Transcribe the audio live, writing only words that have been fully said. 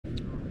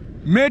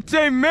Me,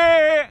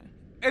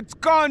 it's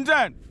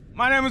content.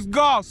 My name is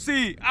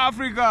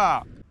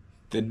GoSeeAfrica.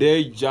 The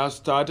day just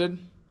started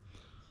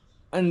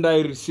and I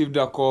received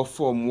a call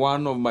from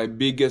one of my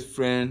biggest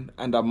friends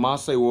and a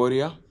Maasai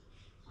warrior,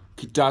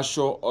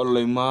 Kitasho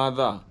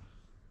Oloimada.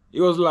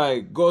 He was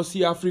like,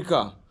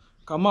 GoSeeAfrica,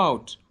 come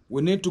out.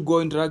 We need to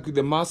go interact with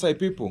the Maasai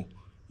people.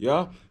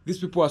 Yeah, these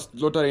people are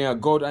slaughtering a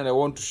god and I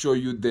want to show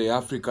you the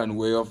African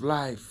way of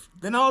life.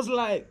 Then I was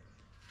like,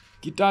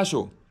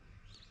 Kitasho,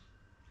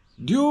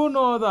 do you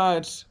know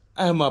that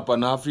I'm a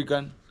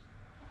Pan-African?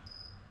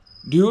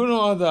 Do you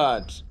know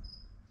that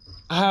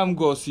I am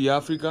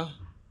GoSeeAfrica?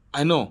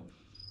 I know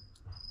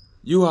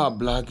you are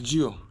Black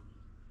Geo.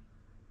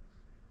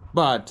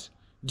 But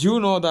do you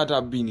know that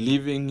I've been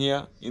living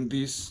here in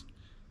these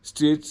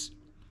streets?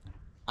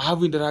 I have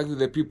interacted with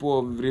the people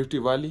of Rift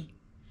Valley.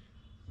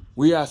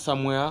 We are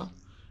somewhere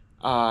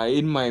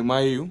in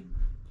maimahiu.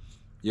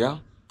 Yeah,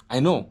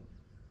 I know.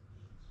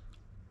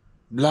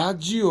 Black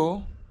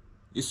Geo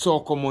is so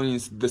common in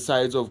the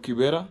sides of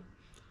Kibera,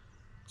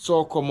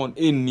 so common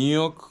in New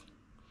York,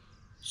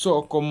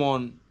 so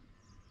common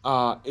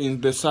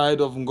in the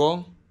side of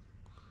Ngong.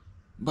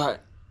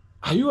 But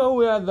are you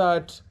aware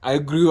that I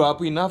grew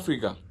up in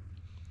Africa?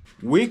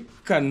 We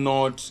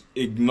cannot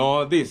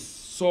ignore this.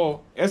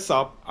 So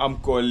ASAP, I'm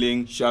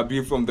calling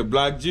Shabi from the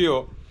Black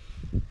Geo,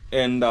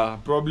 and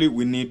probably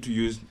we need to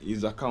use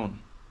his account.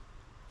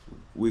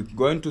 We're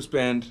going to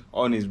spend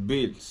on his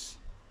bills.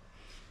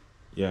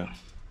 Yeah.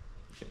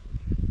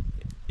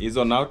 He's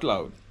on out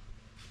loud.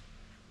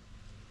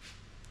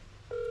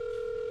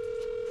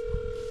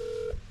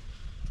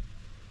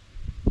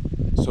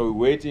 So we're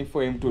waiting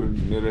for him to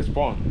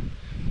respond.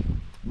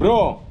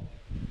 Bro.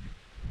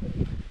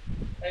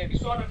 Hey, you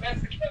saw the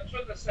message that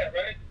Trigger sent,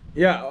 right?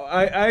 Yeah,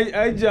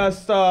 I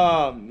just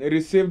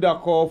received a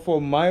call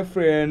from my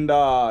friend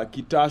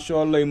Kitasho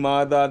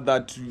Oloimada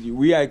that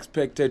we are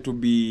expected to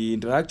be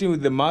interacting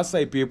with the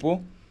Maasai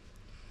people.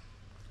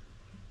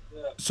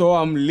 Yeah. So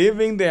I'm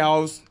leaving the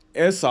house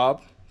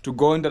ASAP to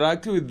go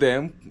interact with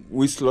them.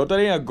 We're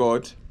slaughtering a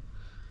goat.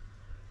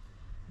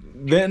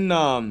 Then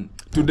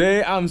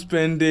today I'm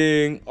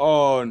spending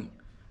on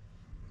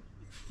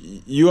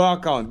your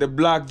account, the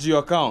Black Geo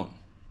account.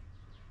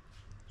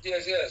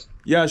 Yes, yes.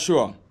 Yeah,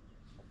 sure.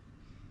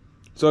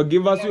 So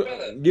give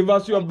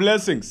us your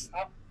blessings.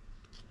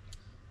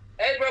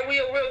 Hey, bro, we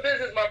a real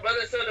business, my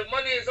brother. So the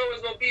money is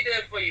always gonna be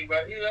there for you,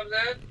 bro. You know what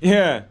I'm saying?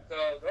 Yeah. So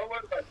don't worry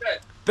about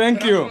that.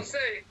 Thank you.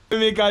 Let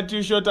me cut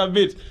you short a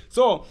bit.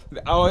 So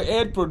our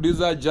head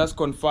producer just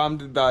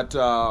confirmed that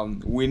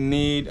we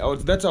need.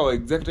 That's our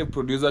executive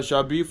producer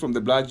Shabi from the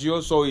Black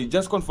Geo. So he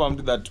just confirmed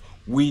that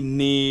we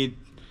need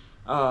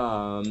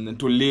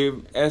to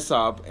leave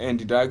ASAP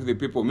and interact with the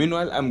people.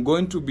 Meanwhile, I'm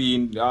going to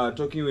be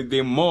talking with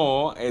them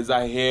more as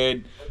I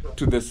head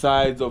to the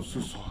sides of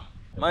Suso.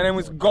 My name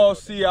is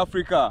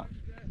GoSeeAfrica.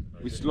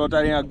 We're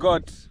slaughtering a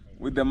goat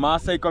with the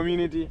Maasai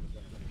community.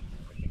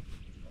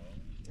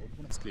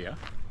 It's clear.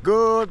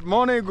 Good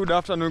morning, good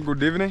afternoon,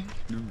 good evening.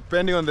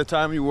 Depending on the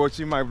time you're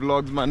watching my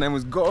vlogs, my name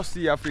is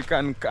GoSeeAfrica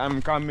and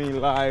I'm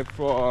coming live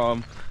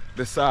from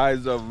the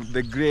sides of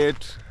the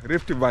Great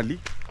Rift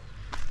Valley.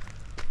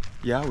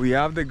 Yeah, we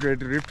have the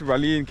Great Rift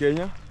Valley in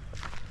Kenya.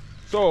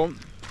 So,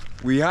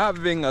 we're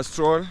having a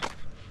stroll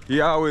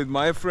here with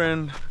my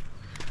friend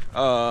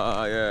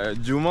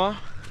Juma.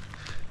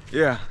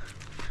 Yeah,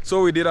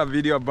 so we did a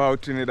video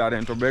about Trinidad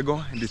and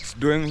Tobago and it's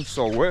doing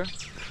so well.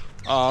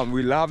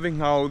 We're loving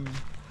how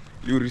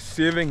you're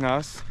receiving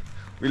us.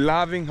 We're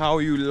loving how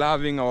you're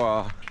loving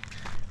our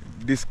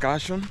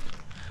discussion.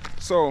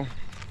 So,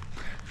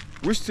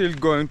 we're still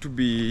going to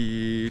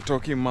be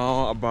talking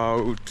more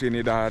about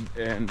Trinidad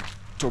and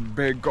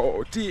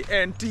Tobago,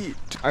 TNT.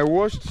 I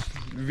watched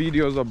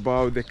videos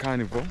about the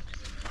carnival.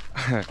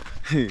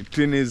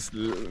 Trinis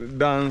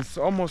dance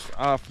almost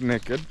half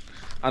naked,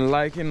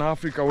 unlike in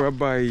Africa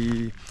whereby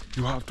you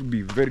have to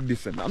be very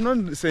decent. I'm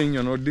not saying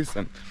you're not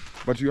decent,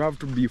 but you have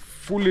to be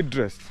fully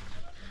dressed.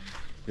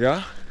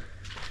 Yeah,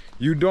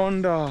 you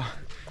don't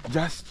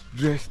just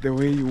dress the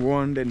way you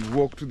want and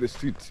walk to the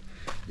streets.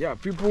 Yeah,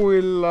 people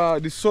will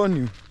disown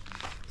you.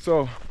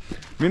 So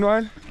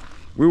meanwhile,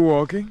 we're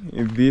walking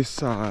in these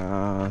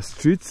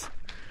streets,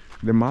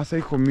 the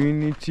Maasai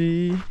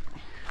community.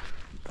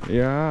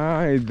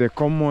 Yeah, the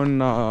common,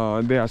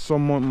 they are so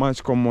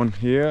much common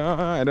here,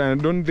 and I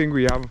don't think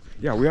we have,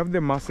 yeah, we have the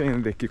Maasai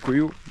and the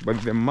Kikuyu,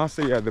 but the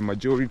Maasai are the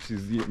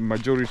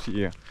majority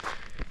here.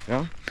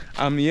 Yeah,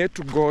 I'm here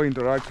to go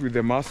interact with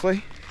the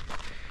Maasai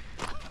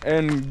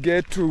and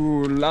get to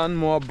learn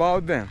more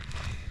about them.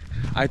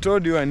 I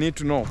told you I need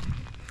to know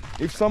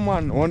if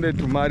someone wanted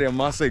to marry a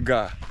Maasai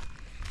girl,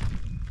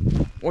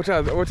 what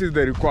is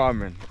the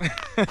requirement?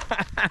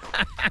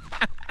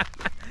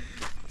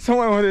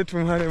 Someone wanted to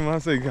marry a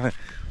Maasai guy.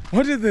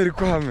 What is the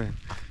requirement?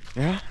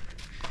 Yeah.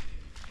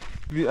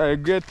 I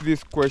get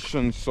this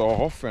question so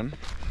often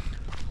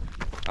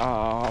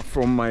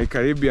from my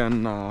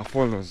Caribbean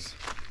followers.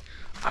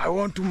 I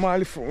want to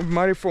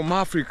marry from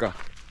Africa.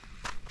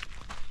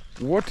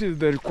 What is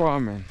the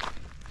requirement?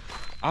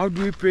 How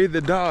do we pay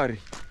the dowry?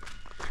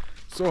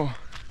 So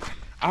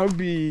I'll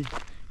be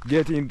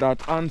getting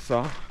that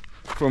answer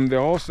from the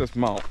horse's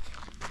mouth.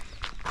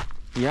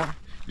 Yeah,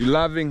 you're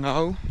loving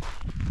how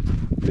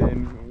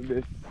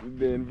the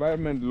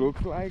environment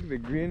looks like, the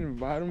green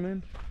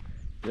environment.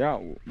 Yeah,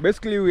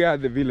 basically we are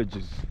the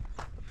villages.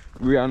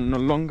 We are no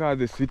longer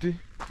the city.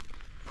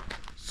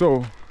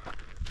 So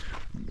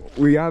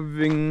we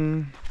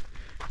having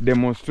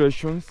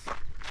demonstrations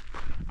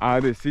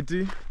at the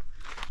city.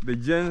 The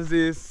Gen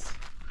Zs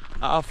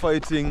are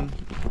fighting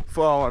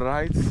for our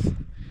rights,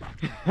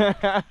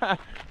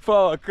 for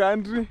our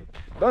country.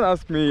 Don't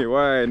ask me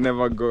why I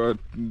never go to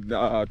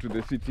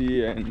the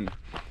city and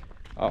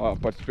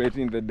participate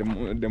in the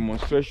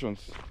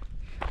demonstrations.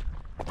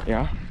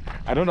 Yeah,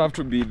 I don't have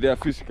to be there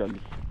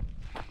physically.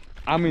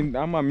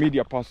 I'm a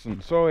media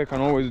person, so I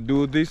can always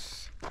do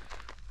this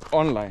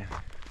online.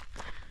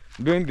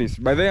 Doing this,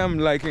 but then I'm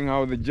liking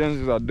how the Gen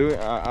Zs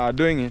are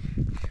doing it,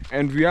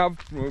 and we have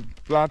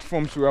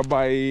platforms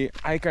whereby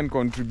I can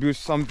contribute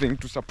something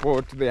to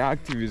support the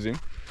activism.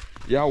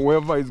 Yeah,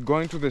 whoever is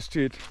going to the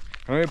street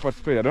can always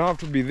participate. I don't have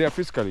to be there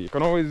physically. You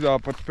can always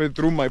participate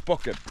through my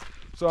pocket.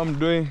 So I'm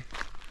doing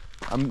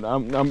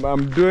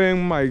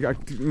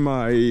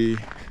my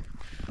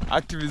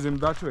activism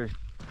that way.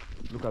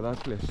 Look at that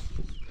place.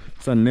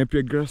 It's a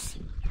napier grass.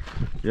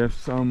 You have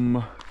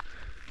some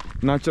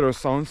natural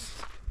sounds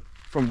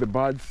from the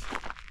birds.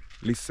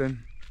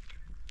 Listen.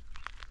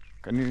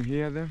 Can you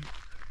hear them?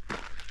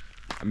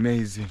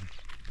 Amazing.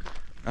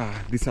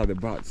 These are the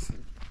birds.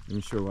 Let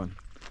me show one.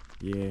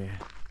 Yeah,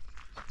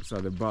 these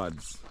are the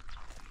birds.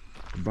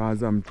 The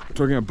birds I'm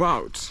talking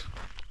about.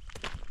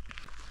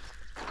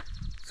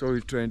 So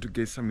we're trying to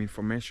get some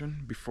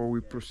information before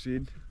we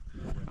proceed.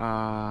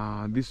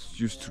 This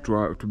used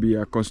to be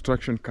a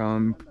construction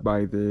camp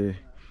by the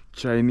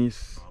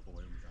Chinese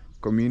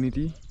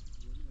community.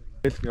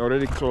 They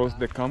already closed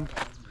the camp.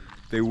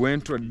 They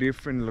went to a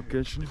different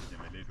location.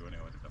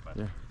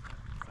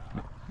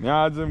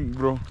 Yeah,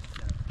 bro.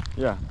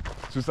 Yeah.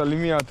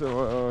 Tusalimia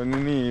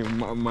nini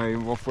my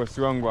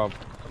wafuasi wangu hapa.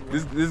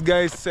 This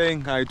guy is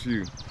saying hi to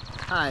you.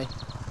 Hi.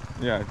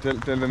 Yeah,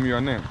 tell them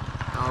your name.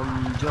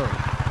 I'm John.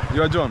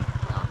 You're John?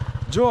 Yeah.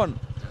 John,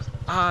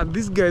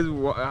 these guys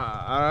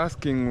are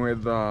asking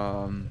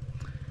whether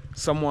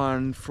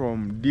someone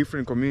from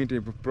different community,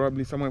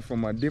 probably someone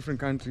from a different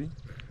country,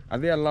 are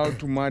they allowed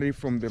to marry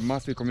from the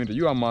Maasai community?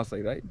 You are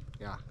Maasai, right?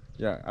 Yeah.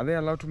 Yeah. Are they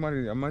allowed to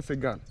marry a Maasai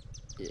girl?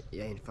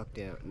 Yeah, in fact,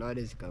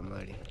 nowadays you can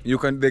marry.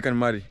 They can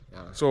marry.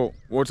 Yeah. So,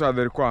 what are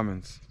the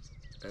requirements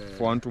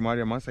for one to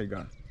marry a Maasai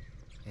girl?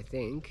 I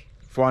think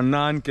For a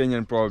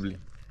non-Kenyan, probably.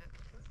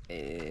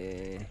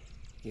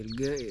 he'll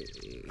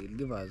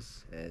give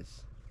us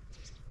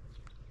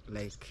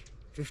like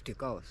 50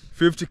 cows.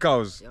 50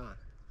 cows. Yeah.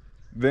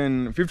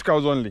 Then 50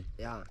 cows only.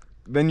 Yeah.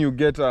 Then you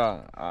get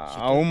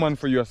a woman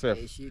for yourself,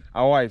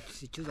 a wife.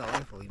 She choose a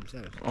wife for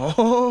himself.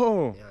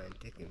 Oh. Yeah, and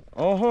take him.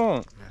 Oh.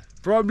 Yeah.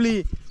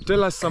 Probably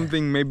tell us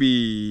something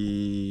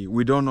maybe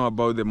we don't know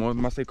about the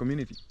Maasai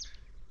community.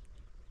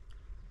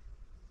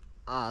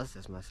 Us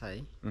as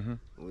Maasai,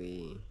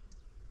 we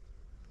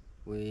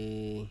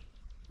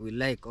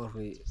like, or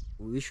we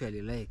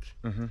usually like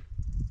to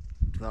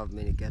have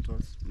many cattle,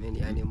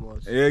 many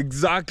animals.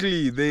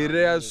 Exactly, they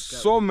rear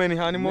so many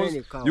animals.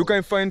 You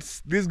can find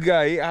this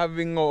guy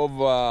having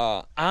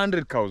over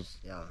 100 cows.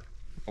 Yeah.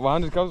 Over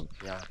 100 cows?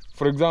 Yeah.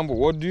 For example,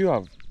 what do you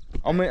have?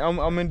 How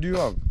many do you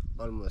have?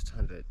 Almost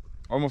 100.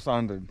 Almost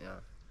 100. Yeah.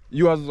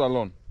 You as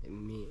alone?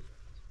 Me,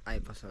 I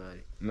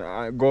personally.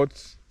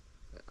 Goats?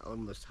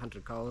 Almost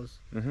 100 cows.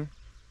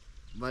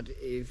 But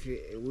if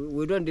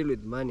we don't deal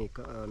with money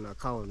on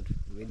account,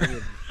 we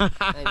deal with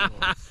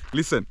animals.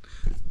 Listen,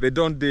 they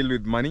don't deal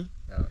with money.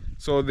 Yeah.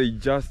 So they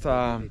just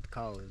deal with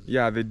cows.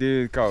 yeah, they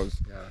deal with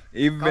cows. Yeah.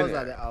 Even Cows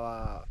are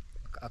our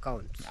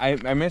account. I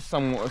met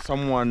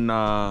someone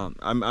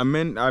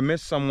I met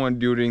someone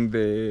during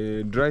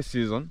the dry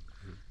season.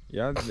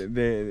 Yeah,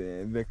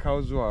 the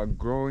cows were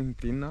growing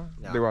thinner.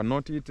 Yeah. They were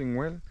not eating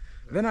well.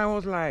 Then I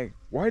was like,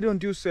 why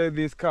don't you sell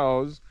these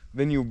cows?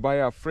 Then you buy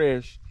a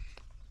fresh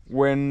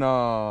when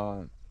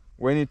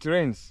it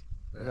rains.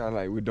 Yeah.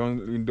 Like we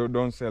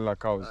don't sell our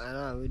cows.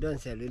 No, we don't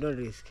sell. We don't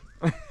risk.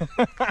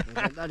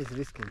 That is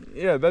risking.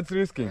 Yeah, that's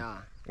risking.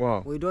 Yeah.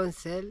 Wow. We don't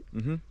sell.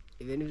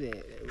 Even if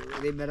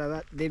they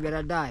better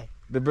die.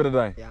 They better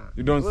die. Yeah.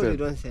 You don't because sell. We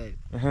don't sell.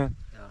 Yeah.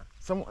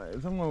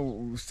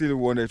 Someone still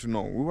wanted to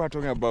know. We were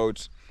talking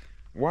about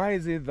why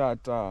is it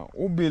that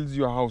who builds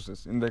your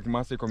houses in the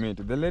Maasai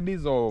community? The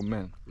ladies or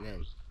men?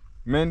 Men.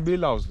 Men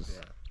build houses.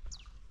 Yeah.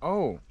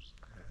 Oh.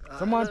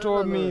 Someone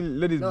told me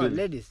ladies build.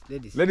 Ladies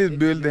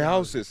build the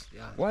houses.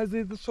 Yeah. Why is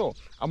it so?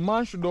 A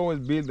man should always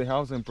build the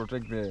house and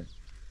protect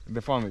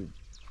the family.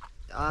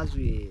 As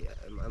a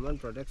man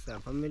protects the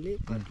family,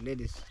 but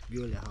ladies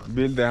build the house.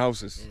 Build the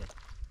houses. Yeah.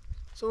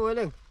 So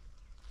well,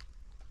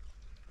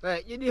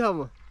 right, you do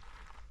how?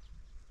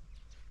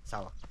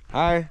 Sawa.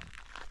 Hi.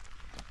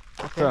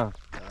 Okay. Okay.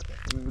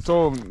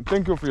 So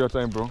thank you for your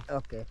time, bro.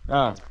 Okay.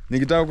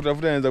 Nikitaka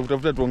kutafuta naweza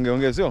kutafuta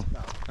tuongeongee sio?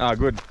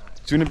 Good.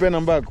 Si unipe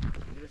namba yako.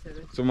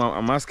 So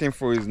I'm asking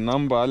for his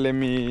number. Let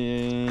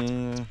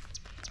me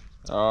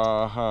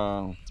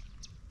 0715.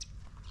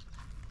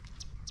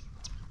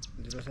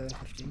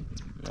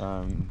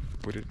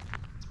 put it.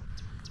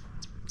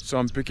 So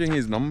I'm picking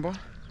his number.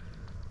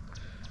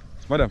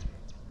 Madam,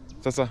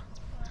 Sasa,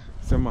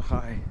 sema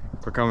hi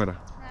kwa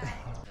camera.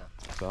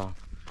 So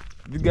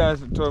you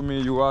guys told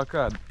me you work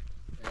hard.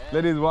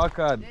 Ladies work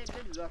hard.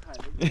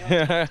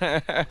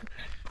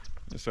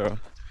 So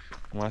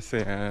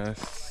Maasai has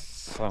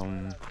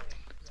some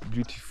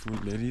beautiful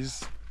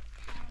ladies,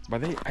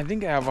 but I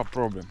think I have a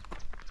problem.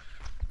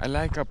 I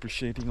like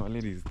appreciating our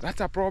ladies.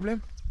 That's a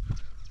problem?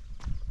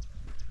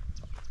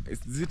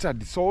 Is it a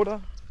disorder?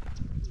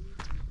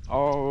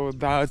 Or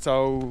that's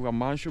how a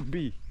man should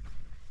be?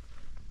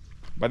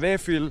 But they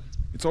feel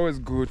it's always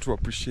good to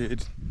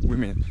appreciate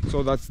women.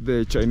 So that's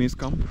the Chinese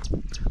camp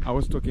I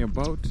was talking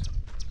about.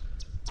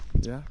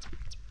 Yeah.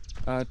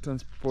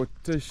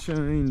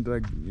 Transportation in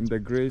the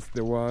grace,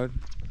 the word,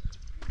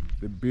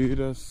 the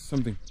builders,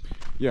 something.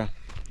 Yeah,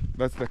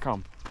 that's the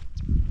camp.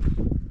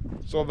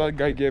 So that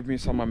guy gave me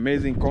some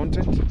amazing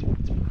content.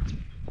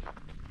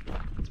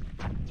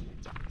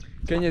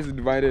 Kenya is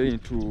divided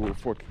into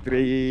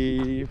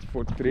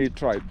 43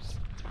 tribes.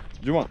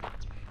 Juma,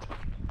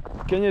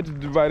 Kenya is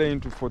divided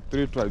into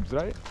 43 tribes,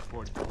 right?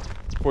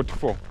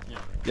 44.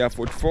 Yeah,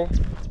 44.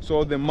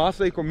 So the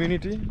Maasai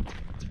community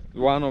is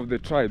one of the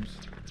tribes.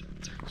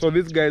 So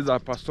these guys are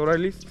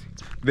pastoralists.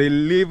 They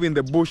live in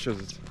the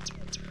bushes.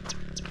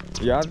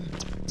 Yeah,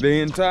 they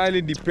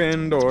entirely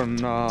depend on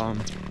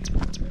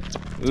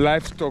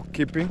livestock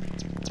keeping.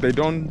 They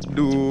don't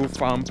do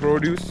farm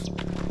produce.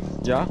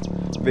 Yeah,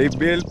 they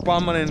build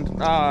permanent,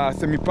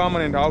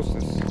 semi-permanent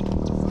houses.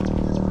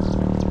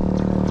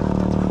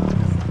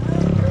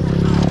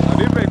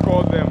 And if they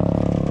call them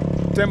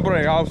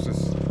temporary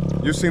houses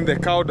using the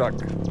cow dung.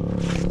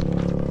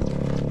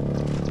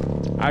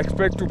 I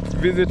expect to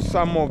visit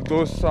some of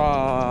those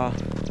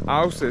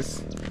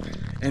houses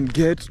and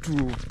get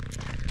to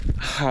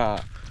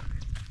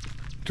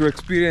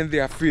experience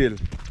their feel.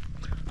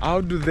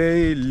 How do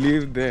they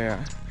live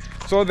there?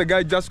 So the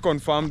guy just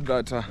confirmed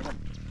that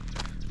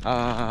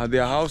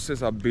their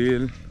houses are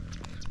built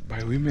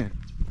by women.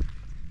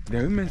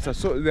 Their women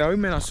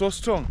are so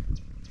strong.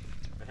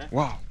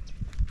 Wow.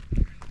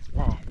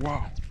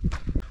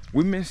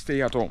 Women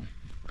stay at home.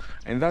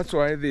 And that's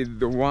why they're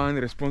the one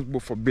responsible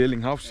for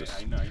building houses.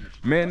 Yeah, I know.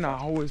 Men are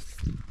always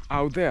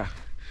out there.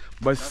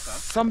 But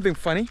something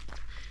funny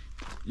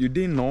you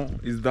didn't know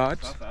is that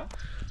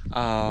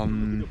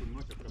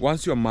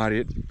once you're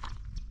married,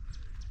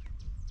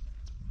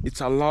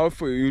 it's allowed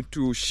for you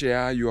to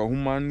share your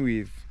woman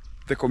with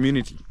the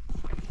community.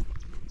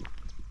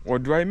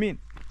 What do I mean?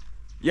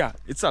 Yeah,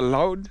 it's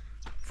allowed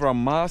for a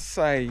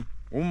Maasai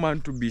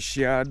woman to be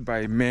shared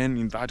by men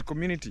in that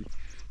community.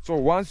 So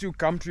once you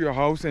come to your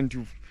house and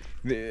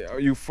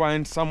you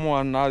find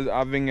someone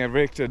having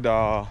erected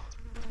a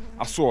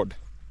sword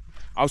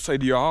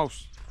outside your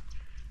house,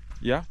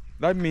 yeah,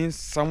 that means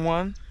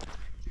someone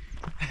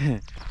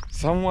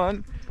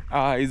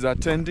is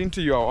attending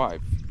to your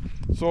wife.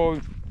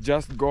 So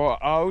just go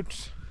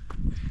out,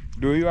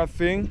 do your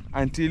thing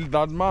until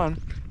that man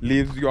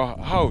leaves your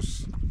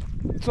house.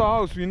 It's a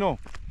house, we know.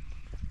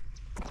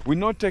 We're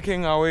not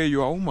taking away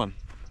your woman,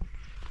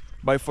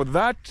 but for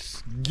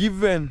that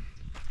given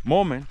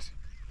moment,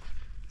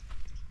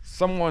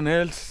 someone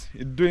else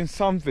is doing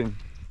something.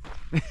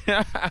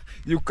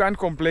 You can't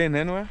complain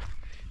anywhere.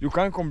 You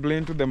can't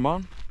complain to the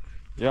man.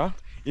 Yeah.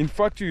 In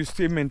fact, you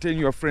still maintain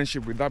your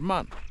friendship with that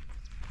man.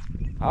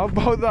 How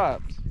about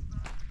that?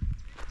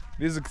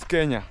 This is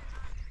Kenya.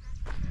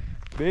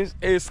 This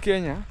is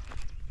Kenya.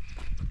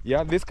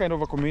 Yeah, this kind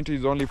of a community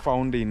is only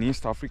found in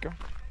East Africa,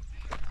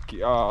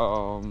 Kenya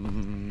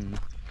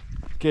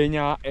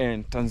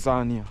and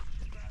Tanzania.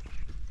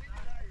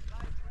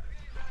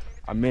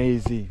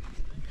 Amazing.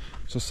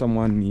 So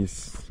someone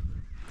is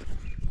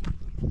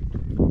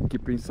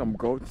keeping some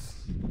goats.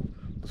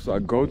 Those are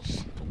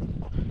goats.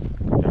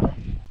 Yeah.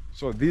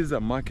 So this is a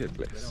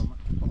marketplace.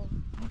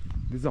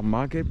 This is a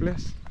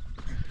marketplace.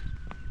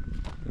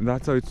 And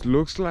that's how it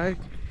looks like.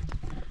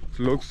 It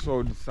looks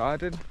so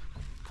deserted.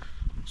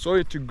 So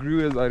it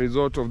grew as a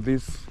result of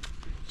this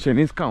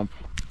Chinese camp,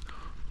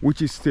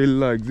 which is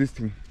still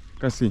existing. You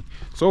can see.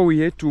 So we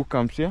had two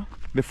camps here.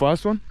 The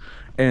first one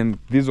and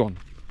this one.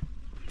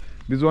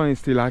 This one is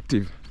still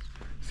active.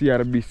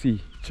 CRBC,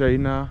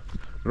 China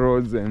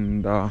Roads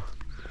and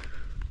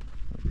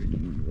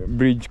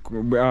Bridge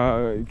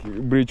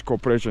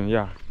Corporation.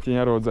 Yeah,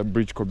 China Roads and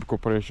Bridge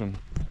Corporation.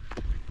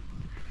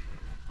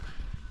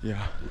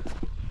 Yeah.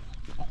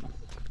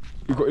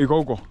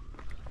 Iko.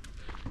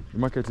 The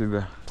market is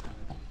there.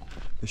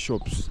 The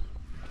shops.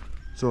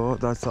 So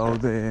that's how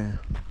the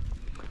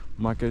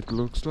market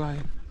looks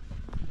like.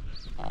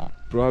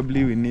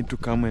 Probably we need to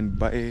come and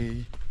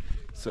buy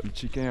some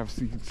chicken. I've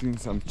seen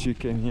some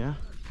chicken here.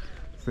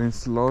 Then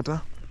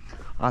slaughter.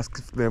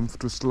 Ask them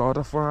to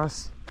slaughter for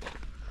us.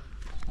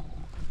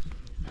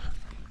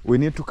 We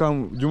need to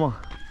come, Juma.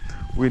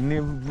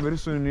 very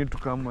soon need to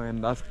come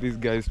and ask these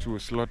guys to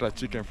slaughter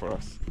chicken for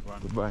us.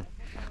 Goodbye.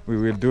 We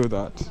will do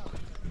that.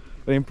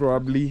 Then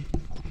probably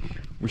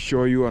we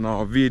show you on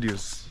our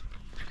videos.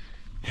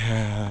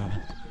 Yeah.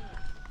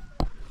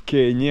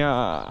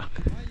 Kenya.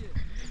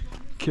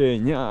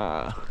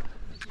 Kenya.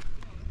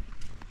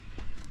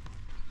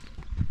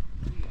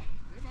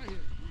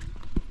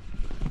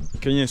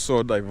 Kenya is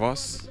so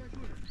diverse.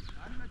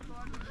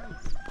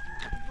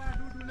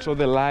 So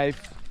the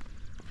life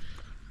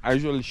I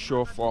usually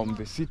show from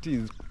the city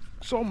is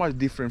so much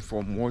different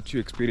from what you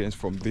experience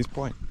from this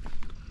point.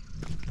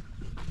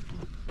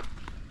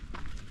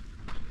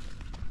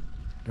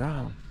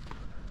 Damn.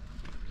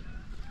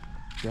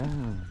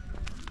 Damn.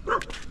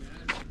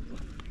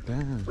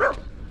 Damn.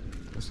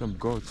 There's some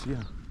goats here.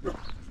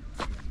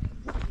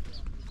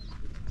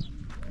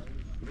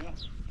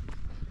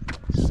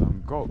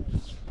 Some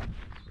goats.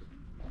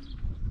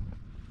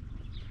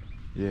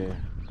 Yeah.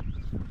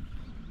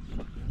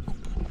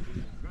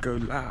 Go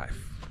live.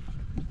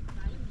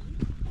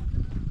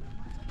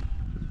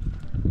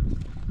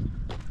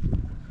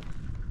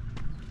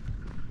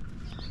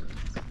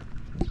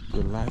 Go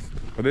live.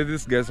 But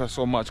these guys are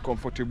so much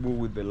comfortable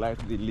with the life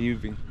they're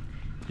living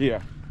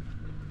here.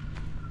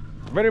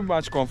 Very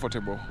much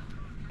comfortable.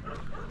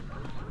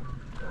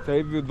 So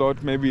if you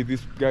thought maybe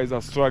these guys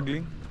are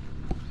struggling,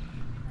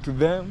 to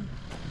them,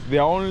 they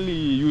are only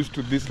used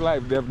to this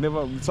life. They have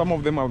never, some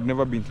of them have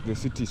never been to the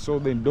city, so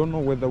they don't know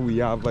whether we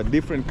have a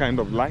different kind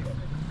of life,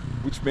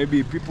 which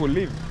maybe people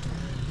live.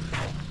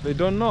 They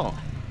don't know.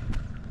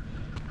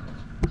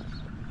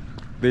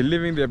 They're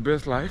living their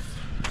best life.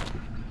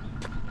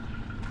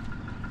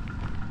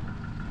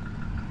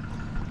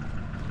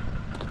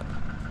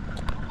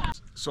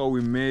 So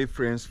we made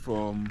friends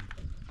from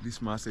this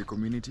Maasai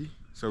community.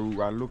 So we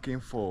are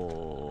looking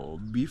for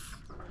beef,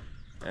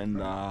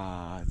 and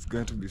it's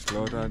going to be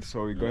slaughtered.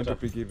 So we're going to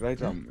pick it right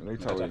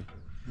away.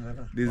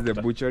 This is the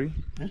butchery.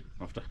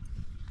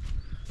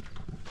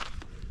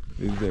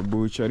 This is the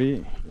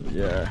butchery.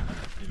 Yeah.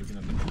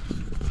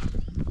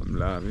 I'm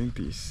loving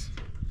this.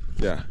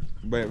 Yeah.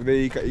 But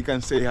they, he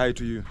can say hi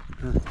to you.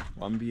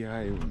 Wambi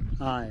hi.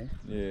 Hi.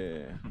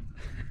 Yeah.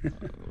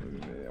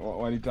 They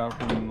wanted to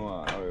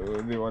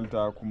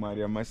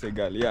marry a Maasai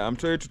girl. Yeah, I'm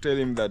trying to tell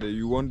him that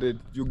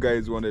you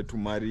guys wanted to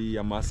marry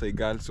a Maasai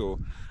girl, so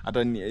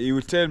he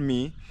will tell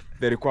me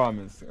the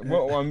requirements.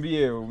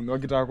 Wambie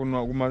wakitaka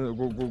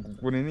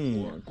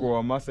kunini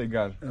kwa Maasai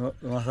girl.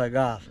 Maasai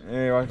girl.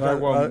 Wakitaka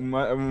kwa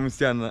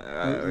msichana.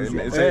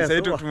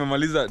 Sasa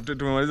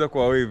tumemaliza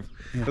kwa wave.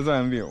 Sasa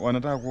niambie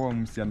wanataka kuwa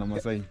msichana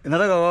Maasai.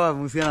 Nataka kuwa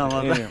msichana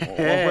Maasai.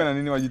 Wako na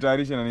nini,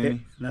 wajitayarishe na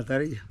nini?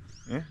 Natarisha.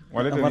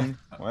 Walete nini?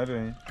 Walete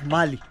nini?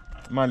 Mali.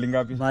 Mali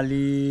ngapi?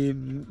 Mali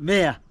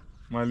 100.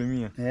 Mali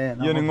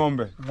 100. Hiyo ni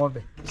ng'ombe.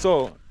 Ng'ombe.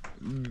 So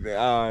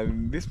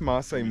this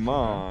Maasai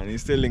man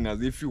is telling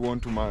us if you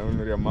want to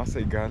marry a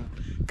Maasai girl,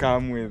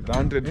 come with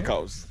 100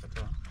 cows.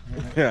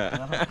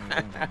 Yeah.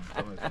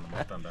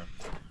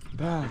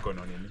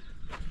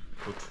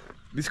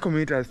 This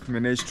community has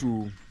managed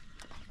to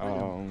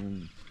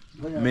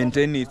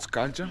maintain its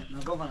culture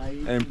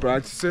and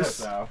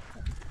practices.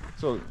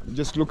 So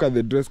just look at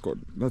the dress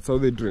code. That's how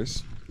they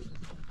dress.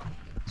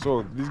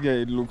 So this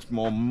guy looks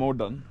more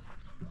modern.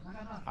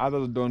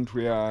 Others don't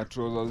wear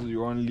trousers.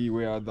 You only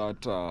wear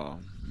that.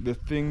 The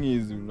thing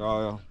is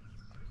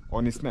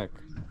on his neck.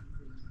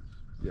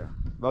 Yeah,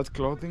 that's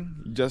clothing.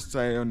 You just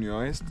tie on your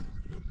waist,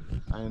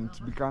 and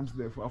it becomes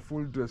a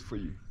full dress for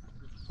you.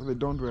 So they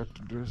don't wear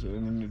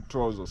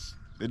trousers.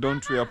 They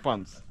don't wear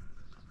pants.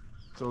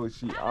 So you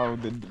see how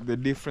the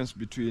difference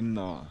between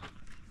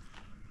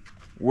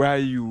where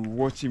you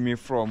watching me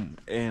from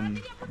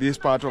and this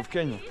part of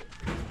Kenya.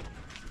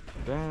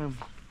 Damn.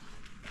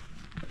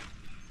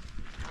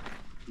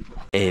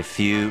 A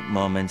few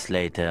moments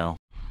later.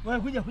 So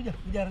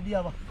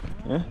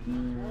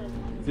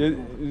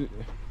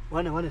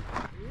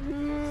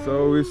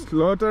we're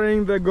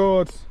slaughtering the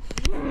goats.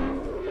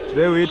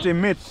 Today we're eating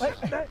meat.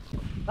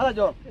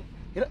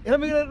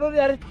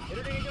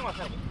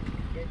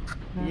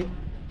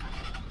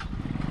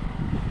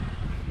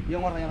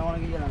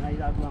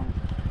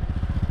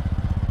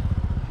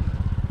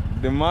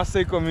 The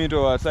Maasai community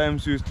at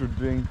times used to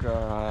drink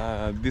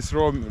this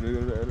raw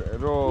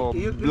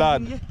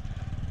blood.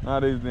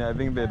 Nowadays, I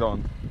think they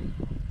don't.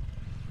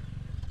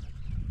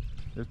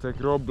 They take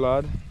raw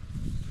blood.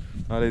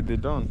 Nowadays, they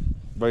don't.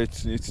 But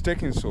it's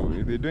taking so.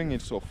 They're doing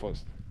it so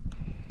fast.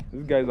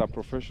 These guys are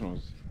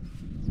professionals.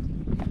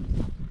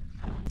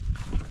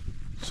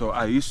 So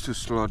I used to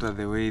slaughter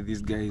the way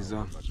these guys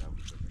are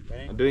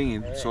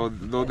doing it. So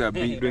though they're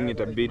doing it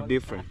a bit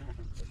different.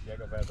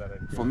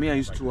 For me, I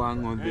used to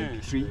hang on the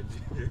tree,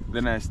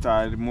 then I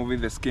started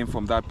moving the skin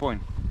from that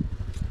point.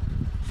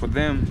 For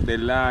them, they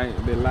lie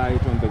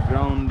it on the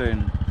ground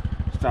and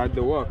start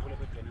the work,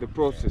 the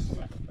process.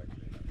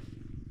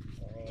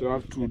 So I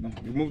have to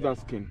remove that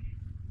skin.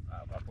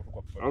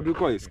 How do you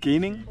call it?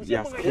 Skinning?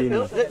 Yeah, skinning.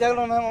 This is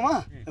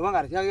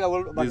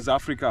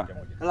Africa.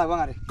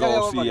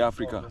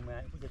 GoSeeAfrica.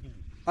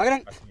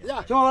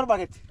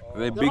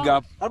 They big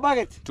up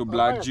to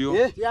Black Jew.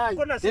 Big up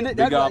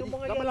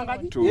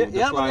to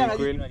the Flying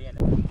Queen.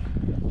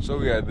 So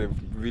we are at the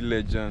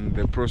village and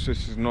the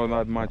process is not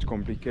that much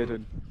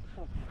complicated.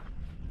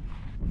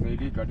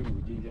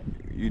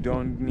 You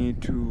don't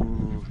need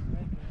to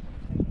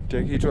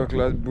take it to a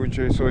class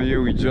butcher. So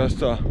here we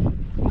just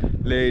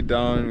lay it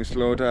down, we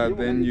slaughter,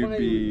 then you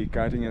be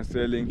cutting and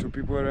selling to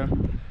people.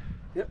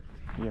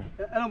 Yeah,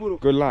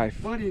 good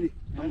life.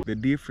 The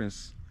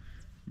difference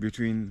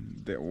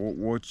between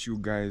what you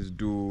guys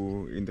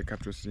do in the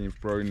capital city,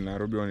 probably in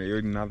Nairobi or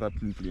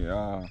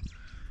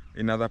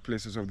in other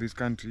places of this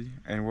country,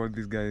 and what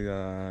these guys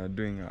are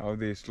doing, how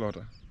they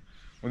slaughter.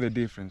 What's the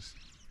difference?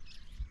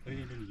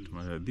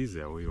 This is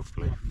a way of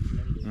life.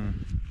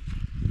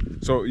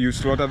 So you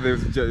slaughter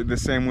the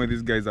same way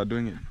these guys are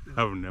doing it?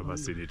 I've never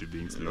seen it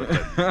being slaughtered.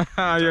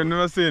 You've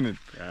never seen it?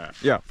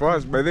 Yeah, for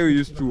us, by the way, we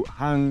used to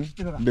hang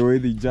the way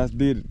they just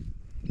did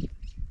it.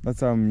 That's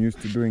how I'm used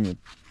to doing it.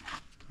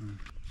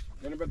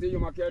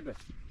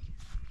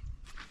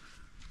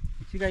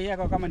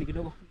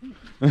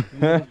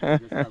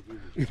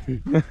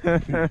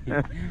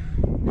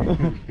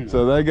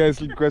 So that guy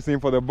is requesting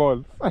for the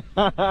ball.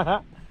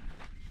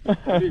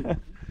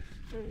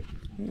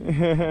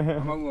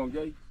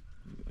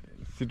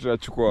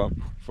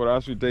 For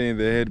us, we take in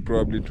the head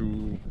probably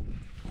to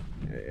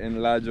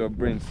enlarge our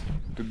brains,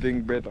 to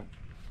think better.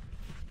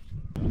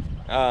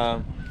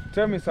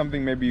 Tell me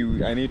something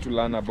maybe I need to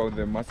learn about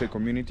the Maasai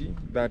community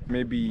that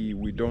maybe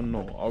we don't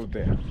know out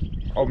there.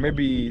 Or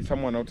maybe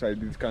someone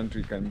outside this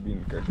country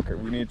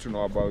we need to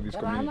know about this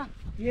community.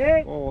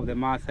 Oh, the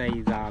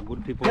Maasai are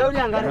good people.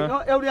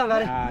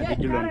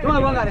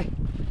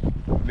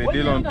 They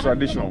deal on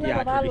traditional.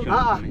 Yeah,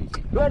 traditional.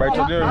 By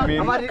traditional I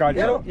mean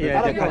culture.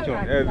 Yeah, the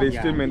culture. They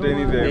still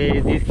maintain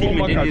the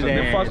former culture,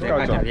 the first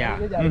culture. Yeah.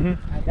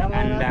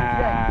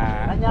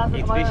 And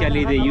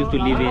especially they used to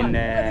live in,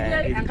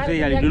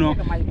 especially, you know,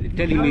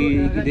 telling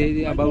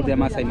me about the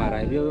Maasai Mara.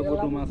 Have you ever go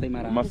to Maasai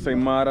Mara? Maasai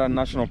Mara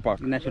National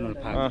Park. National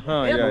Park.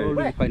 Yeah. You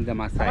always find the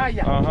Maasai.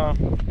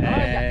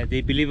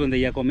 They believe in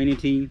their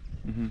community.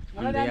 And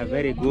they are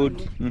very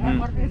good,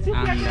 and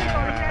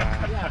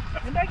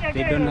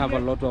they don't have a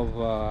lot of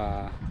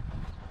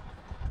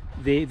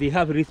they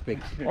have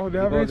respect. Oh, they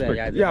have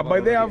respect. Yeah,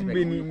 but they have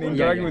been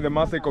interacting with the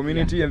Maasai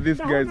community, and these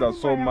guys are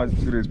so much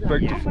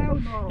respectful.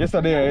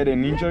 Yesterday I had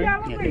an injury.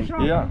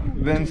 Yeah,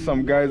 then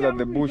some guys at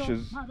the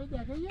bushes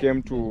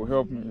came to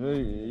help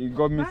me. He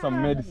got me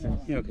some medicine,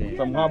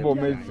 some herbal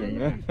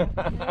medicine.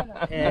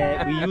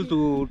 We used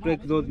to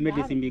take those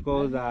medicine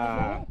because they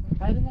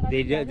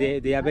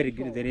are very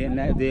good.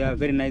 They are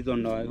very nice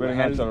on very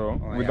health. natural,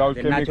 without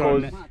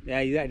chemicals.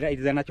 It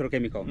is a natural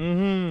chemical,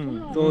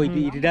 so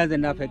it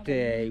doesn't affect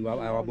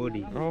our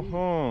body.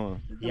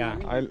 Yeah,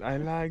 I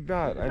like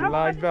that. I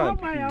like that.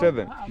 Tell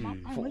them.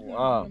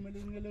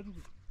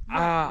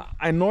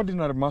 An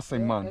ordinary Maasai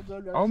man,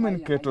 how many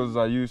cattle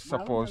are you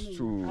supposed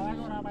to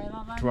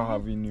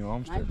have in your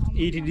homestead?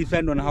 It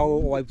depends on how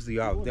wives you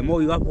have. The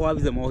more you have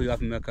wives, the more you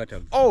have more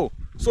cattle. Oh,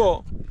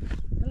 so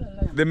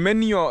the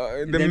many you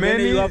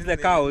have the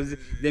cows,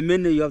 the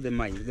many you have the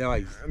wives.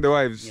 The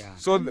wives. Yeah.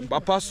 So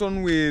a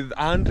person with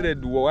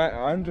 100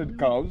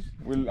 cows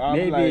will have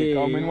like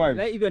how many wives?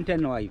 Like even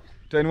 10 wives.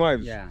 10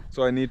 wives. Yeah.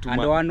 So I need to.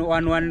 And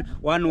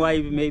one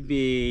wife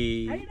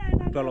maybe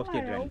 12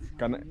 children.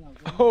 Can I?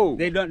 Oh.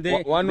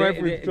 One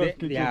wife with 12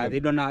 children. Yeah, they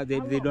don't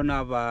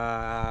have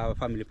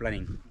family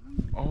planning.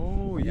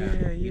 Oh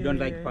yeah. We don't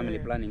like family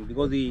planning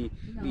because it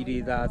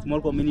is a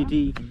small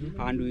community,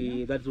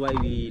 and that's why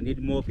we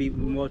need more people,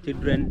 more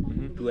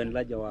children to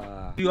enlarge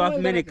our. If you have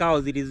many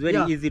cows, it is very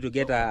easy to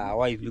get a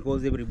wife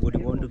because everybody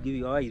want to give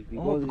you a wife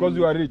because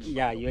you are rich.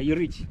 Yeah, you're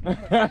rich.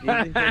 It's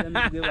easy for them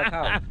to give a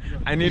cow.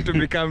 I need to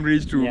become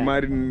rich to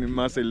marry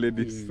Maasai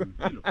ladies.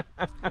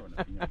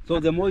 So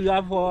the more you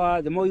have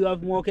more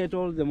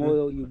cattle, the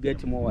more you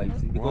get more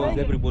wives because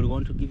everybody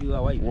want to give you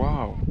a wife.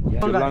 Wow. Yeah.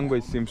 The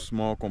language seems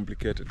more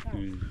complicated.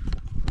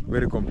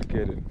 Very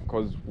complicated,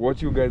 because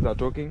what you guys are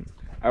talking,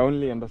 I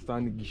only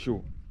understand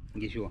Gishu.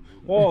 Gishu.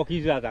 Oh,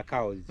 these are the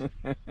cows.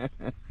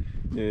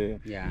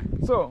 Yeah.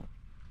 So,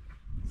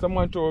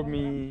 someone told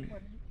me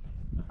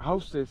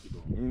houses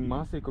in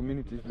Maasai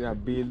communities, they are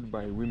built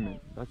by women.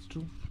 That's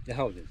true? The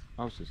houses?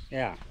 Houses.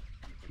 Yeah.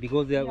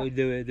 Because the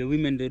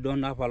women, they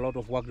don't have a lot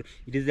of work.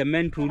 It is the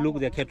men to look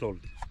the cattle.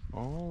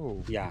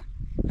 Oh. Yeah.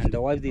 And the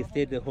wives, they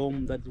stay at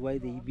home. That's why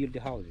they build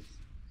the houses.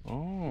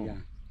 Oh. Yeah.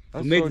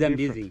 That's to make them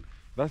different. busy.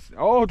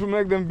 To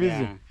make them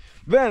busy. Yeah.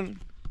 Then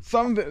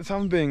something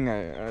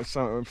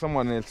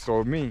someone else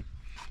told me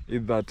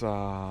is that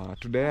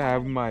today I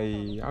have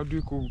my, how do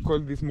you call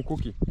this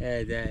mukuki?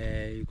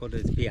 You call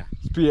it spear.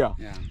 Spear.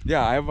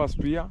 Yeah. I have a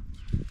spear.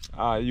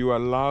 You are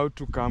allowed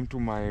to come to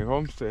my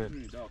homestead.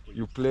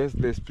 You place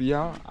the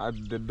spear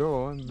at the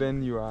door,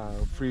 then you are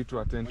free to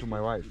attend to my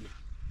wife.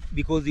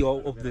 Because you are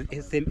of the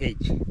same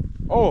age.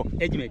 Oh,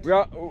 age mate.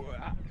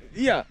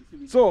 Yeah.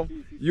 So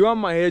you are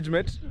my age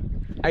mate.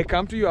 I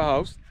come to your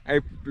house, I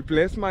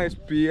place my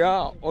spear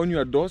on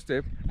your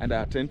doorstep and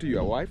I attend to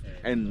your wife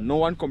and no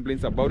one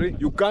complains about it.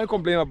 You can't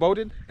complain about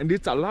it and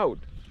it's allowed.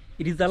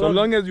 It is allowed. So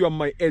long as you are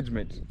my age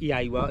mate. Yeah,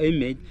 you are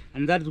image,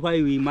 and that's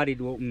why we married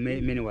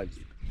many wives.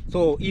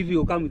 So if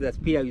you come with a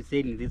spear, you stay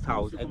in this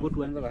house, I go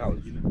to another house.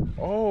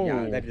 Oh.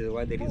 Yeah, that is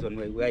why the reason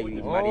why we marry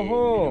many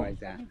wives.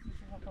 Yeah.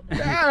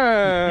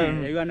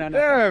 Damn.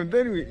 Damn.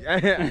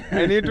 Then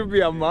I need to be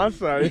a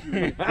Maasai.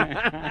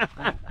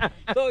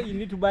 So you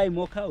need to buy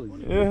more cows.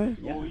 Yeah.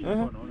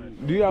 Yeah.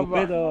 Do you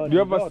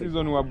have a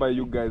season whereby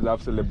you guys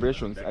have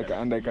celebrations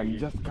and I can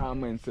just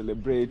come and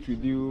celebrate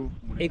with you?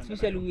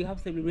 Especially we have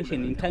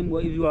celebration in time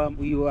where you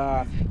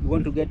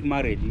want to get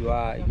married. You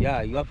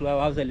have to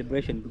have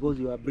celebration because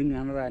you are bringing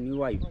another new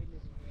wife.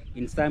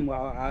 In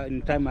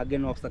time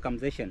again of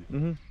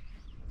circumcision,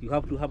 you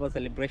have to have a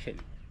celebration.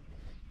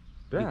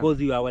 Damn.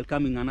 Because you are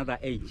welcoming another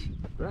age.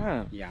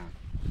 Damn. Yeah.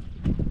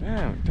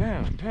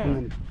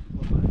 Damn.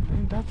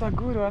 That's a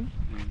good one.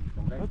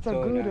 That's a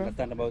good one.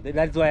 Understand about it.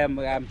 That's why I'm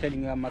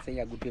telling you,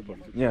 Maasai are good people.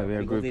 Yeah, they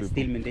are because good they people.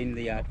 still maintain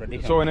their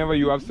tradition. So whenever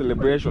you have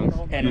celebrations,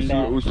 And,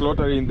 you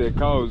slaughtering the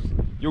cows,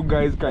 you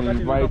guys can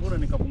invite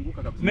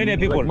many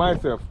people. like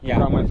myself to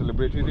come and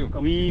celebrate with you.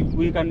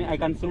 I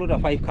can slaughter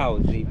 5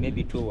 cows,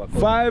 maybe 2.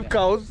 5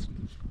 cows?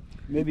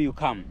 Maybe you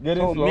come.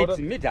 Getting So slaughtered?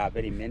 meat are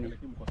very many.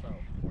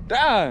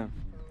 Damn!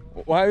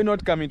 Why are you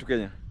not coming to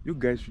Kenya? You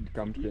guys should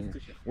come to Kenya.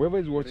 Whoever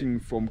is watching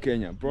from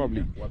Kenya,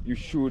 probably you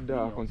should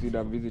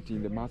consider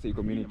visiting the Maasai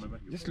community.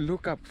 Just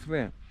look up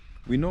there.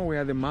 We know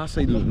where the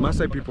Maasai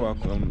people are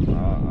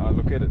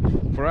located.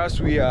 For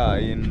us, we are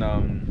in how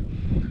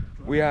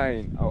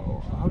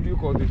do you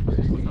call this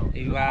place?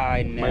 You are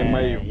in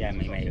Maimahiu. Yeah,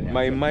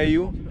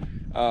 Maimahiu.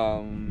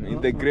 Maimahiu,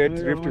 in the Great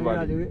Rift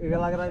Valley.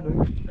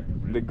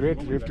 The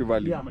Great Rift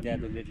Valley. Yeah,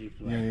 the Great Rift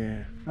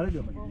Valley.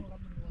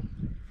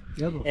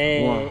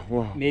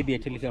 Wow. Maybe I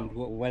tell him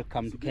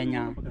welcome to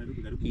Kenya.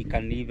 He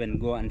can even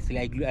go and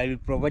sleep. I will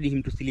provide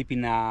him to sleep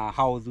in a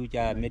house which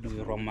are made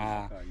from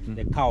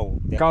the cow.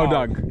 Cow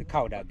dung. The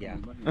cow dung, yeah.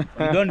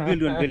 You don't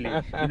build on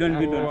building. You don't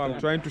build on. I'm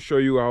trying to show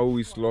you how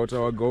we slaughter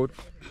our goat.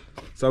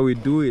 So we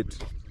do it.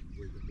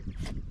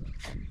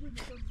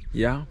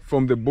 Yeah,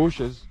 from the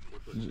bushes.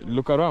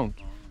 Look around.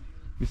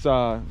 These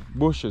are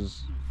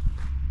bushes.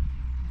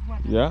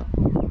 Yeah.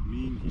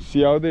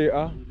 See how they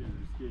are?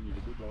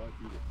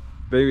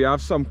 They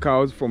have some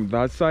cows from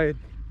that side.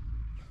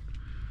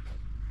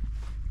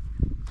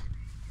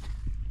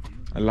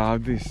 I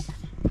love this.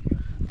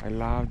 I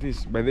love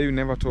this. But they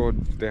never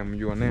told them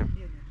your name.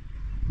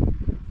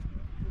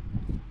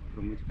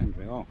 From which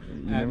country? Oh,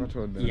 You never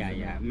told them.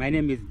 Yeah. My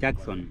name is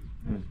Jackson.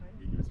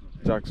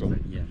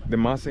 Jackson. Yeah. The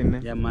Maasai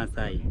name? Yeah,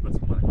 Maasai.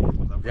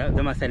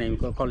 The Maasai name is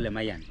called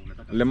Lemayan.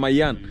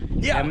 Lemayan.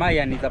 Yeah.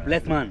 Lemayan is a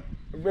blessed man.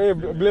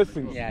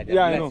 Blessings. Yeah, the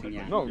I blessing, know.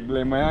 yeah. No,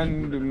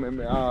 Lemayan.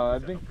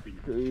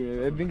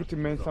 I think it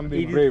meant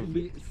something brave.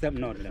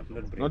 Not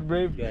brave. Not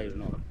brave? Yeah,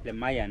 no.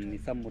 Lemayan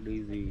is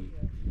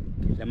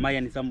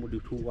somebody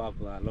who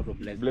have a lot of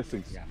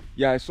Blessings. Yeah.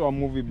 Yeah, I saw a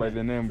movie by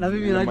the name. Na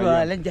mimi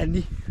najua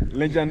Lenjani.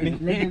 Lenjani.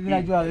 Mimi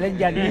najua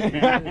Lenjani.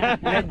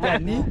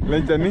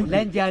 Lenjani.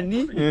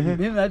 Lenjani.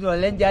 Mimi najua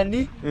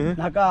Lenjani.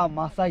 Nakaa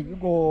Maasai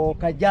yuko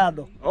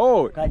Kajiado.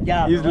 Oh,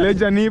 Kajiado. is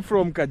Lenjani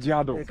from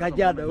Kajiado?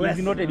 Kajiado.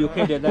 He's not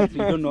educated, that's he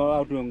don't know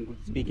how to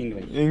speak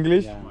English.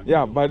 English?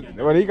 Yeah, but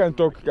he can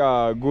talk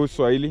good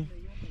Swahili.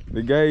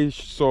 The guy is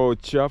so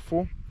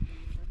cheerful,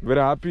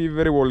 very happy,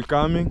 very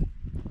welcoming.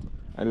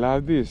 I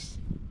love this.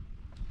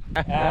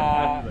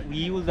 We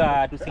use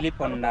to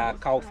sleep on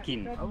cow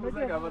skin.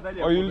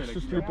 Oh, you used to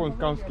sleep on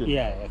cow skin?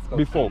 Yeah, yes, cow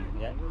Before?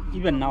 skin, yeah.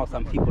 Even now,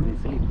 some people they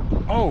sleep.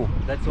 Oh,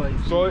 That's why.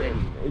 so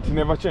it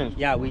never changed?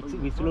 Yeah, we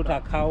slaughter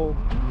a cow,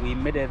 we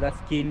made that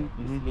skin,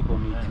 we sleep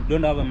on it. We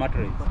don't have a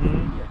mattress.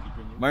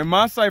 My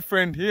Maasai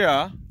friend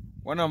here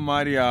wanna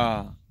marry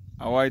a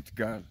white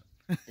girl.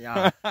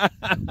 Yeah.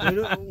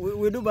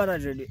 we do barter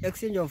trade,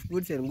 exchange of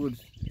goods and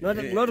goods. Not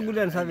goods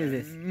and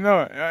services.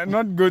 No,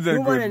 not goods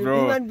and goods,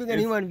 bro. Human being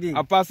and human being.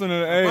 A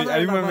personal, a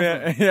human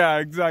being. Yeah,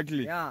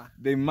 exactly. Yeah.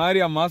 They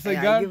marry a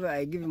Maasai girl.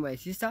 I give my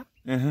sister.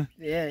 Uh-huh.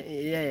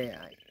 Yeah.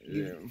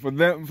 For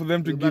them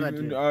to We give. barter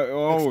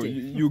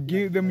trade. You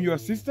give them your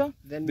sister.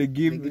 Then They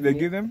give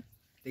them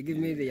They give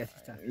me their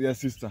sister. their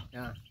sister.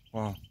 Yeah.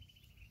 Wow.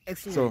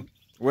 Exchange. So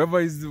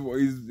whoever is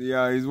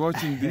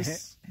watching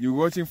this, you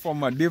watching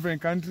from a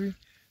different country.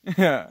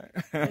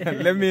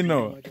 Let me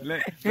know.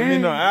 Let me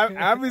know. I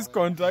have his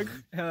contact.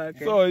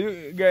 Okay. So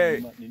you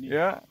guys,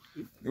 yeah.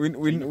 We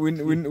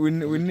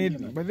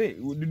need. But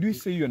did you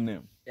say your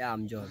name? Yeah,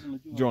 I'm John.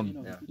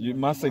 John. Yeah. You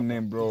must say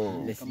name,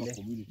 bro.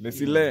 Leslie.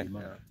 Leslie.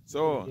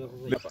 So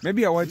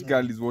maybe a white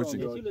girl is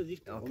watching.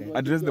 Okay.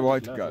 Address the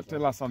white girl.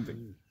 Tell her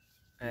something.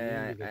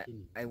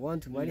 I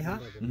want to marry her,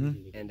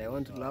 and I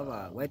want to love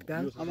a white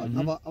girl.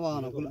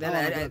 Mm-hmm.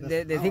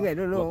 Then the thing I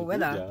don't know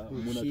whether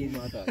she's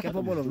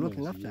capable of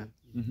looking after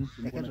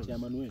the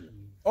cattle.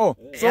 Oh,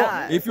 so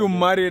Yeah. if you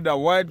married a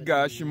white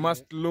girl, she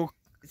must look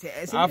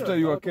after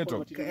your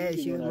cattle.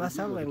 She must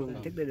have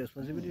and take the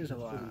responsibilities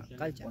of our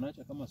culture.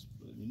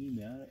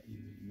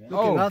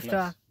 Oh. Looking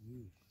after.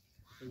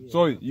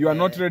 So you are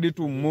not ready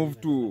to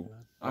move to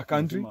a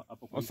country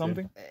or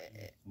something?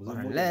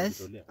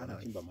 Unless,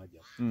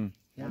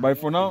 But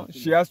for now,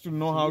 she has to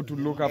know how to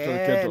look after the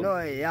kettle. no,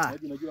 yeah.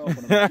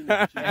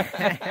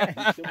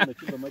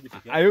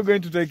 Are you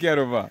going to take care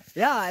of her?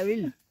 Yeah, I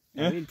will.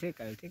 I'll take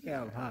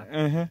care of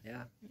her.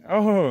 Yeah.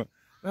 Oh,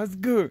 that's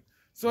good.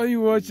 So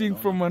you watching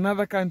from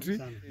another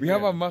country? We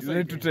have a Maasai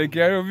ready to take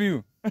care of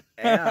you.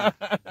 Yeah.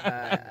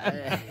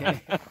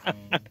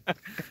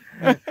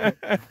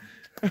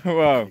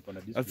 Wow,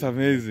 that's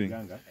amazing.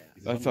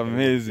 That's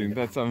amazing.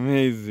 That's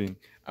amazing.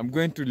 I'm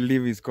going to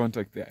leave his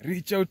contact there.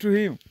 Reach out to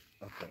him.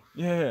 Okay.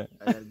 Yeah.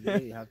 I'll be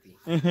very happy.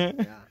 Yeah.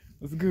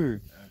 That's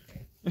good.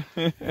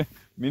 Okay.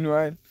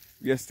 Meanwhile,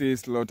 we are still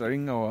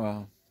slaughtering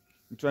our,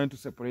 trying to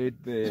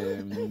separate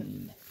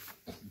the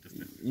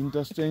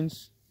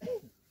intestines.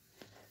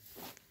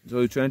 So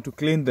we're trying to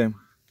clean them.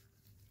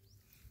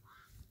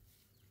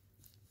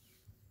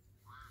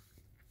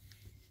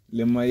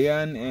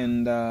 Lemayan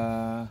and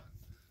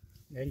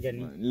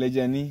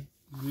Lejani,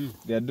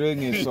 they are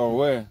doing it so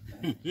well.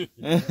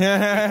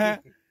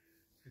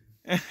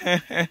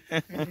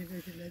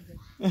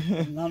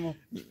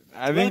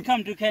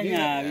 Welcome to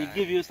Kenya. We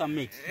give you some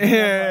mix.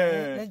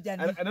 Yeah.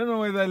 I don't know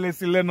whether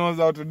Leslie knows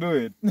how to do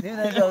it. You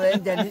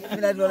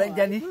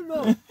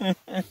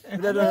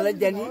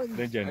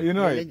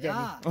know it?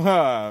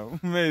 Wow,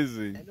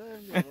 amazing.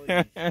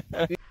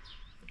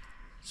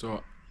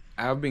 So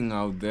I have been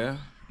out there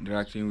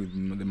interacting with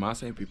the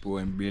Maasai people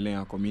and building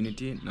a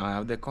community. Now I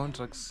have the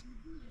contracts.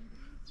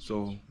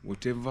 So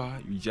whatever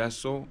you just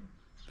saw,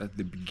 that's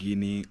the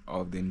beginning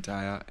of the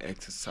entire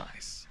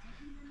exercise.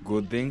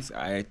 Good things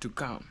are yet to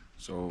come.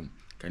 So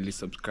kindly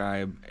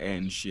subscribe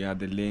and share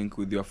the link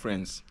with your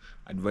friends.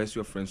 Advise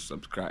your friends to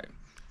subscribe.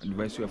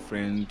 Advise your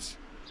friends,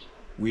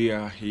 we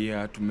are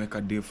here to make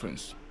a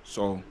difference.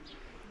 So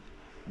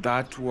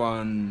that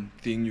one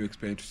thing you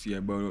expect to see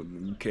about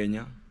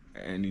Kenya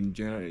and in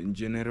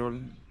general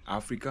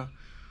Africa,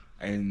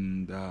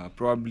 and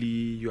probably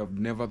you have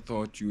never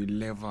thought you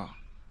will ever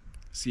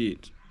see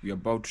it. We're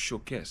about to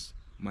showcase.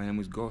 My name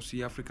is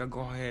GoSeeAfrica.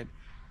 Go ahead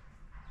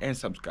and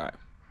subscribe.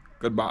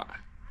 Goodbye.